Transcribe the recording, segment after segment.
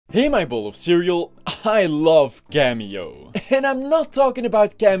Hey my bowl of cereal, I love Cameo. And I'm not talking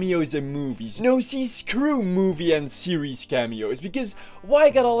about cameos in movies. No, see, screw movie and series cameos, because why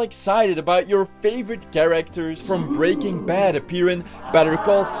get all excited about your favorite characters from Breaking Bad appearing Better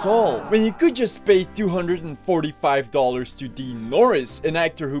Call Saul, when you could just pay $245 to Dean Norris, an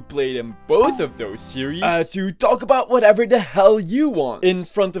actor who played in both of those series, to talk about whatever the hell you want, in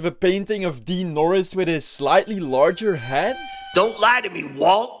front of a painting of Dean Norris with a slightly larger head? Don't lie to me,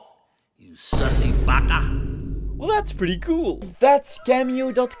 Walt! You sussy baka. Well, that's pretty cool. That's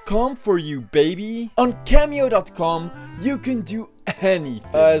Cameo.com for you, baby. On Cameo.com, you can do anything.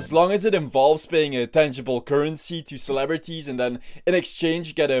 As long as it involves paying a tangible currency to celebrities and then in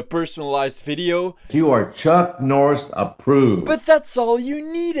exchange get a personalized video. You are Chuck Norris approved. But that's all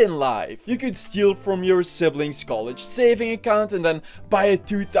you need in life. You could steal from your sibling's college saving account and then buy a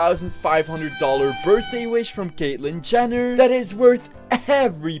 $2,500 birthday wish from Caitlyn Jenner that is worth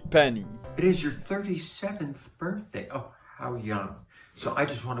every penny. It is your 37th birthday. Oh, how young. So I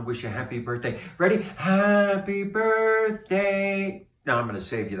just want to wish you a happy birthday. Ready? Happy birthday. No, I'm going to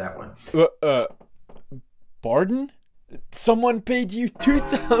save you that one. Pardon? Someone paid you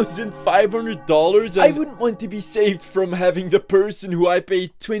 $2,500? I wouldn't want to be saved from having the person who I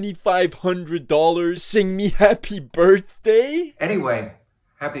paid $2,500 sing me happy birthday? Anyway,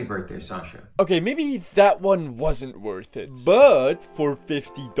 happy birthday, Sasha. Okay, maybe that one wasn't worth it. But for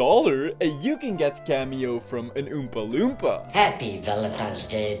 $50, you can get Cameo from an Oompa Loompa. Happy Valentine's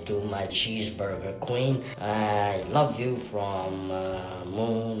Day to my cheeseburger queen. I love you from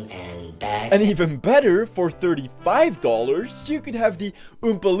moon and back. And even better, for $35, you could have the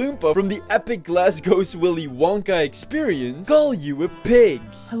Oompa Loompa from the epic Glasgow's Willy Wonka experience call you a pig.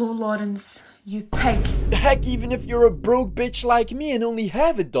 Hello, Lawrence. You pig. Heck, even if you're a broke bitch like me and only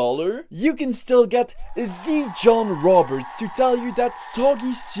have $1, you can still get the John Roberts to tell you that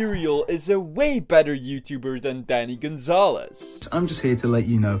Soggy cereal is a way better YouTuber than Danny Gonzalez. I'm just here to let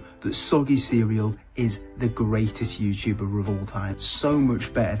you know that Soggy cereal is the greatest YouTuber of all time. So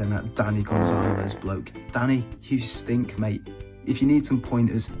much better than that Danny Gonzalez bloke. Danny, you stink, mate. If you need some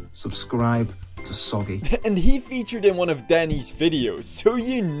pointers, subscribe to Soggy. And he featured in one of Danny's videos, so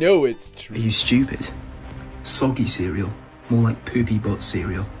you know it's true. Are you stupid? Soggy cereal, more like poopy butt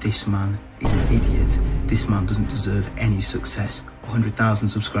cereal. This man is an idiot. This man doesn't deserve any success. 100,000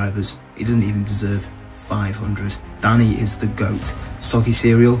 subscribers, he doesn't even deserve 500. Danny is the GOAT. Soggy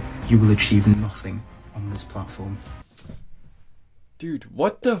cereal, you will achieve nothing on this platform. Dude,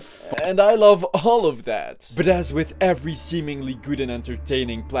 what the f? And I love all of that. But as with every seemingly good and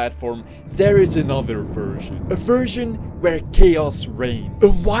entertaining platform, there is another version. A version where chaos reigns. A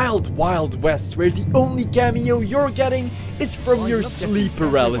wild, wild west where the only cameo you're getting is from your sleep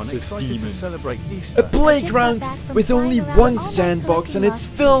paralysis demon. A playground with only one sandbox and it's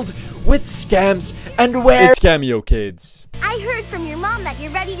filled with scams and where— It's Cameo, kids. I heard from your mom that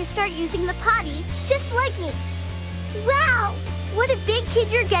you're ready to start using the potty, just like me. Wow! What a big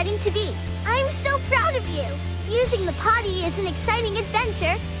kid you're getting to be. I'm so proud of you. Using the potty is an exciting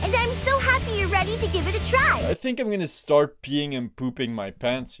adventure, and I'm so happy you're ready to give it a try. I think I'm gonna start peeing and pooping my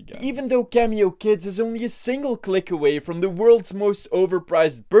pants again. Even though Cameo Kids is only a single click away from the world's most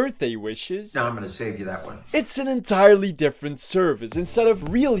overpriced birthday wishes, No, I'm going to save you that one. it's an entirely different service. Instead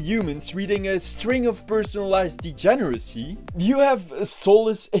of real humans reading a string of personalized degeneracy, you have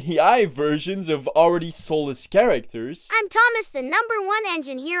soulless AI versions of already soulless characters. I'm Thomas, the #1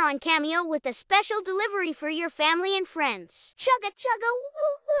 engine here on Cameo with a special delivery for your family and friends. Chugga chugga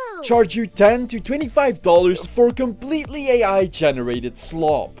woo woo. Charge you $10 to $25 for completely AI generated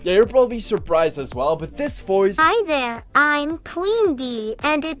slop. Yeah, you're probably surprised as well, but this voice— Hi there, I'm Queen Bee,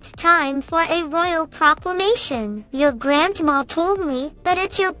 and it's time for a royal proclamation. Your grandma told me that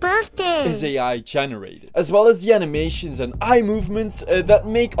it's your birthday. is AI generated, as well as the animations and eye movements that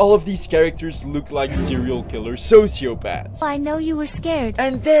make all of these characters look like serial killer sociopaths. I know you were scared.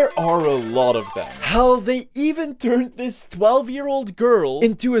 And there are a lot of them. Hell, they even turned this 12-year-old girl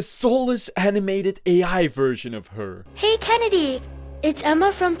into a soulless animated AI version of her. Hey Kennedy, it's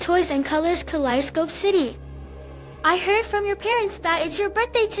Emma from Toys and Colors Kaleidoscope City. I heard from your parents that it's your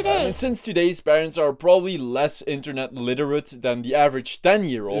birthday today. And since today's parents are probably less internet literate than the average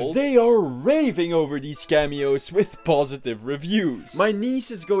 10-year-old, they are raving over these cameos with positive reviews. My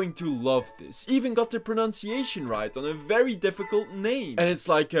niece is going to love this, even got the pronunciation right on a very difficult name. And it's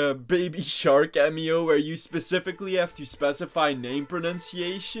like a Baby Shark cameo where you specifically have to specify name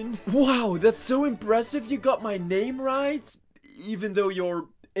pronunciation. Wow, that's so impressive, you got my name right, even though you're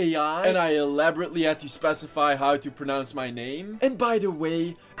AI, and I elaborately had to specify how to pronounce my name. And by the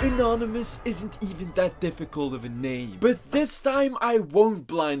way, Anonymous isn't even that difficult of a name. But this time I won't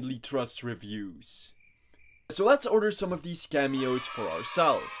blindly trust reviews. So let's order some of these cameos for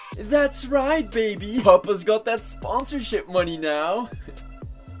ourselves. That's right, baby. Papa's got that sponsorship money now.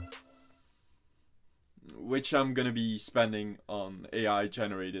 Which I'm gonna be spending on AI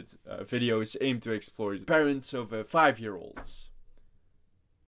generated videos aimed to exploit the parents of 5-year-olds.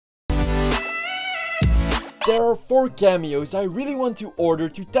 There are 4 cameos I really want to order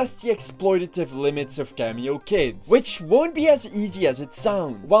to test the exploitative limits of Cameo Kids, which won't be as easy as it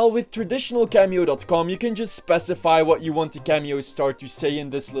sounds. While with traditional Cameo.com you can just specify what you want the Cameo star to say in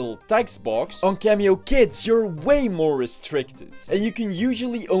this little text box, on Cameo Kids you're way more restricted, and you can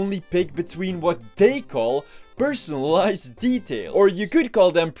usually only pick between what they call personalized details. Or you could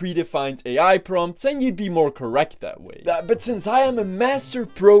call them predefined AI prompts and you'd be more correct that way. But since I am a master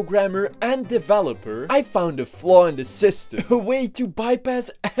programmer and developer, I found a flaw in the system. A way to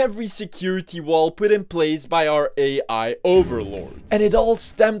bypass every security wall put in place by our AI overlords. And it all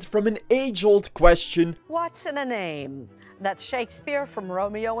stemmed from an age-old question. What's in a name? That's Shakespeare from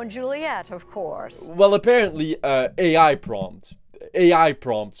Romeo and Juliet, of course. Well, apparently, AI prompt. AI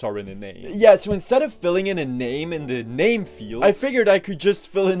prompts are in a name. Yeah, so instead of filling in a name in the name field, I figured I could just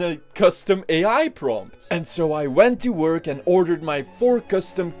fill in a custom AI prompt. And so I went to work and ordered my 4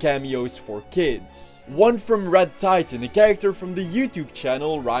 custom cameos for kids. One from Red Titan, a character from the YouTube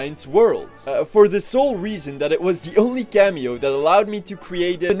channel Ryan's World. For the sole reason that it was the only cameo that allowed me to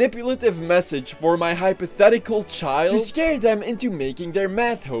create a manipulative message for my hypothetical child to scare them into making their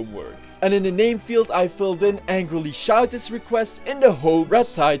math homework. And in the name field I filled in angrily shout this request in the hope Red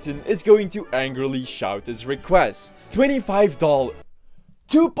Titan is going to angrily shout his request. $25.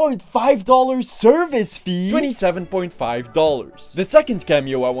 $2.5 service fee, $27.5. The second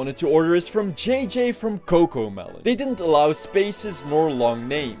cameo I wanted to order is from JJ from Cocomelon. They didn't allow spaces nor long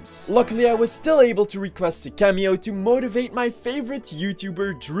names. Luckily, I was still able to request a cameo to motivate my favorite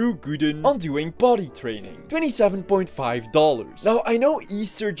YouTuber Drew Gooden on doing body training. $27.5. Now, I know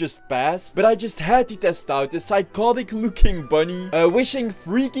Easter just passed, but I just had to test out a psychotic looking bunny wishing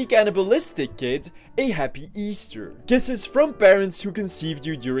freaky cannibalistic kid a happy Easter. Kisses from parents who conceived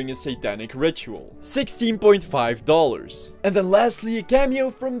you during a satanic ritual. $16.5. And then lastly, a cameo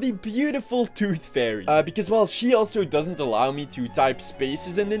from the beautiful Tooth Fairy. Because while she also doesn't allow me to type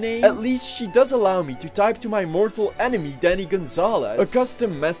spaces in the name, at least she does allow me to type to my mortal enemy Danny Gonzalez a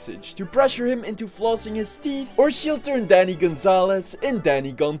custom message to pressure him into flossing his teeth, or she'll turn Danny Gonzalez in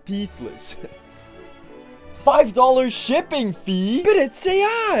Danny Gone Teethless. $5 shipping fee, but it's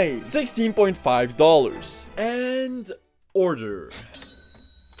AI. $16.5. And order.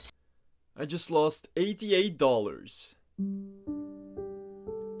 I just lost $88.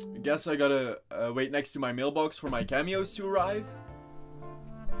 I guess I gotta wait next to my mailbox for my cameos to arrive.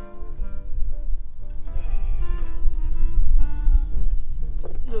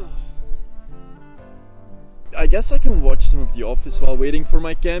 I guess I can watch some of The Office while waiting for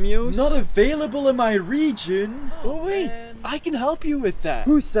my cameos. Not available in my region. Oh wait, man. I can help you with that.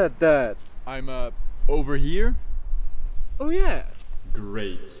 Who said that? I'm over here. Oh yeah.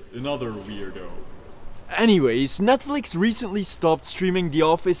 Great, another weirdo. Anyways, Netflix recently stopped streaming The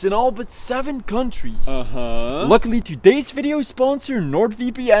Office in all but 7 countries. Luckily, today's video sponsor,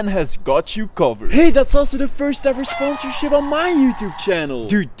 NordVPN, has got you covered. Hey, that's also the first ever sponsorship on my YouTube channel.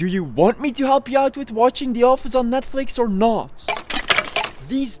 Dude, do you want me to help you out with watching The Office on Netflix or not?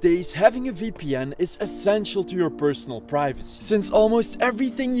 These days, having a VPN is essential to your personal privacy, since almost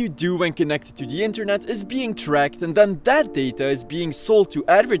everything you do when connected to the internet is being tracked, and then that data is being sold to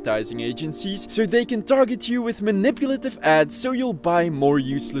advertising agencies so they can target you with manipulative ads so you'll buy more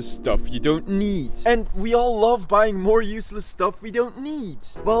useless stuff you don't need. And we all love buying more useless stuff we don't need.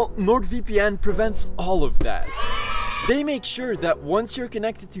 Well, NordVPN prevents all of that. They make sure that once you're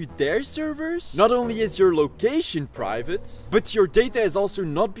connected to their servers, not only is your location private, but your data is also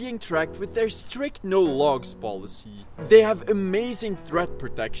not being tracked with their strict no logs policy. They have amazing threat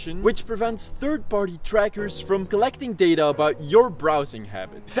protection, which prevents third-party trackers from collecting data about your browsing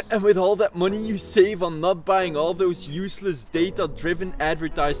habits. And with all that money you save on not buying all those useless data-driven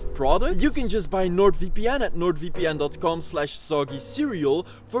advertised products, you can just buy NordVPN at nordvpn.com/soggycereal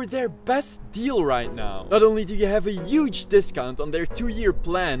for their best deal right now. Not only do you have a huge discount on their 2-year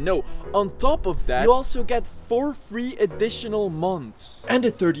plan. No, on top of that, you also get 4 free additional months and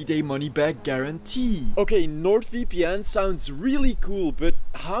a 30-day money-back guarantee. Okay, NordVPN sounds really cool, but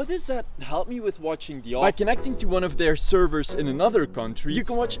how does that help me with watching The Office? By connecting to one of their servers in another country, you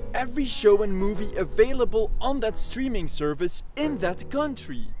can watch every show and movie available on that streaming service in that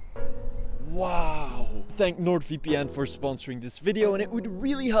country. Wow. Thank NordVPN for sponsoring this video, and it would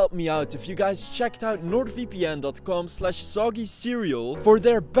really help me out if you guys checked out nordvpn.com/soggycereal for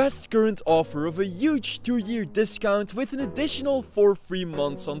their best current offer of a huge 2-year discount with an additional 4 free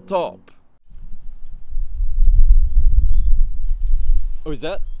months on top. Oh, is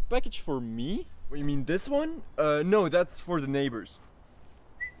that package for me? What, you mean this one? No, that's for the neighbors.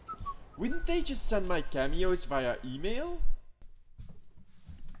 Wouldn't they just send my cameos via email?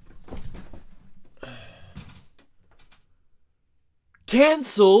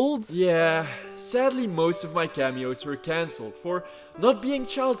 Cancelled? Yeah, sadly most of my cameos were cancelled for not being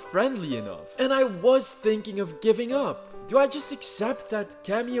child friendly enough. And I was thinking of giving up. Do I just accept that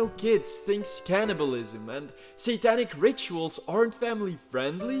Cameo Kids thinks cannibalism and satanic rituals aren't family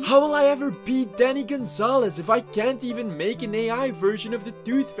friendly? How will I ever beat Danny Gonzalez if I can't even make an AI version of the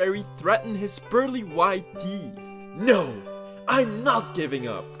Tooth Fairy threaten his pearly white teeth? No! I'm not giving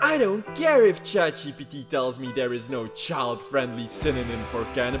up. I don't care if ChatGPT tells me there is no child-friendly synonym for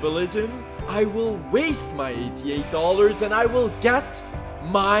cannibalism. I will waste my $88 and I will get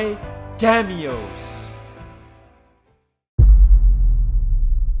my cameos.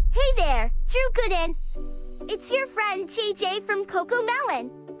 Hey there, Drew Gooden. It's your friend JJ from Coco Melon.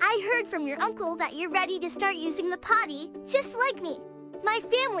 I heard from your uncle that you're ready to start using the potty, just like me. My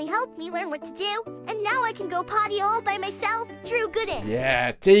family helped me learn what to do, and now I can go potty all by myself, Drew Gooden.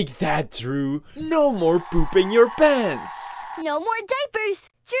 Yeah, take that, Drew. No more pooping your pants. No more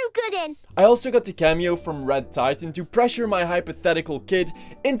diapers, Drew Gooden. I also got the cameo from Red Titan to pressure my hypothetical kid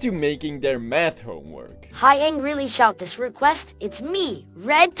into making their math homework. Hi, angrily shout this request. It's me,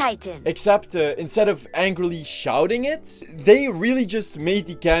 Red Titan. Except instead of angrily shouting it, they really just made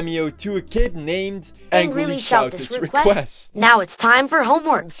the cameo to a kid named Angrily Shout This Request. Now it's time for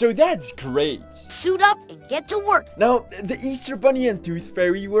homework. So that's great. Suit up and get to work. Now, the Easter Bunny and Tooth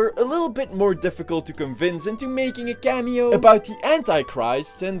Fairy were a little bit more difficult to convince into making a cameo about the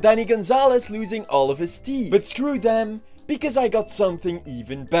Antichrist and Danny Gonzalez losing all of his teeth. But screw them, because I got something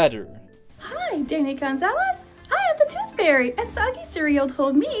even better. Hi, Danny Gonzalez. I am the Tooth Fairy, and Soggy Cereal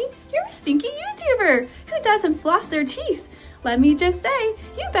told me you're a stinky YouTuber who doesn't floss their teeth. Let me just say,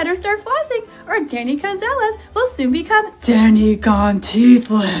 you better start flossing, or Danny Gonzalez will soon become Danny Gone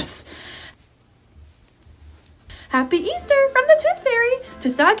Teethless. Happy Easter from the Tooth Fairy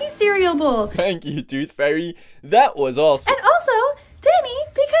to Soggy Cereal Bowl. Thank you, Tooth Fairy. That was awesome. And also, Danny,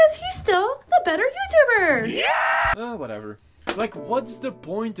 because he's still the better YouTuber. Yeah! Whatever. Like, what's the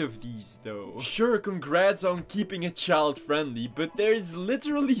point of these, though? Sure, congrats on keeping it child-friendly, but there's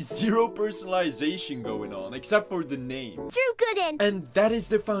literally zero personalization going on, except for the name. Drew Gooden. And that is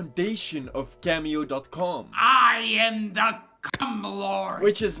the foundation of Cameo.com. I am the Cum Lord.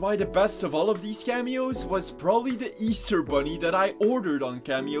 Which is why the best of all of these cameos was probably the Easter Bunny that I ordered on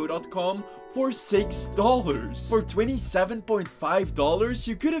Cameo.com for $6. For $27.5,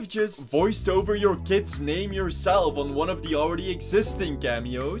 you could have just voiced over your kid's name yourself on one of the already existing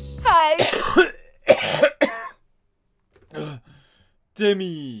cameos. Hi!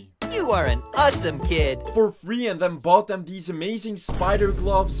 Timmy. You are an awesome kid. For free, and then bought them these amazing Spider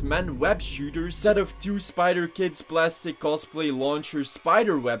Gloves Man Web Shooters, set of 2 Spider Kids plastic cosplay launcher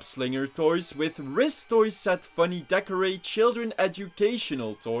Spider Web Slinger toys with wrist toy set Funny Decorate Children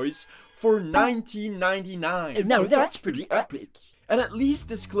Educational Toys for $19.99. Now that's pretty epic. And at least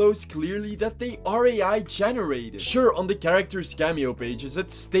disclose clearly that they are AI generated. Sure, on the characters' cameo pages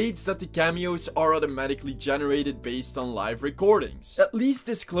it states that the cameos are automatically generated based on live recordings. At least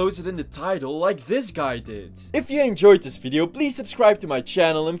disclose it in the title like this guy did. If you enjoyed this video, please subscribe to my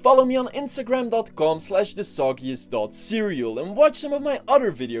channel and follow me on Instagram.com/thesoggiest.cereal and watch some of my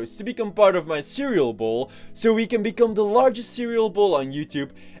other videos to become part of my cereal bowl so we can become the largest cereal bowl on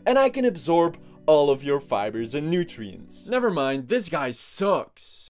YouTube and I can absorb all of your fibers and nutrients. Never mind, this guy sucks.